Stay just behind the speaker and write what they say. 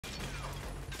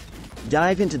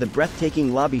Dive into the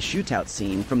breathtaking lobby shootout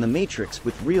scene from The Matrix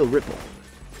with ReelRipple.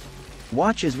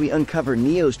 Watch as we uncover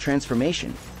Neo's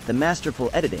transformation, the masterful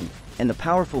editing, and the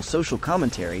powerful social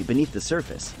commentary beneath the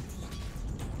surface.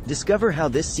 Discover how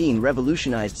this scene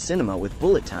revolutionized cinema with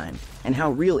bullet time, and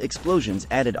how real explosions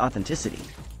added authenticity.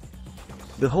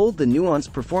 Behold the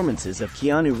nuanced performances of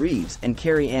Keanu Reeves and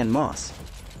Carrie-Anne.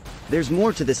 There's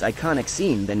more to this iconic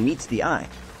scene than meets the eye.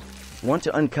 Want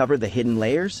to uncover the hidden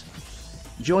layers?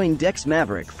 Join Dex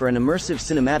Maverick for an immersive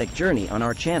cinematic journey on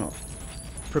our channel.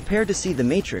 Prepare to see The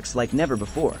Matrix like never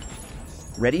before.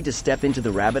 Ready to step into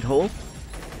the rabbit hole?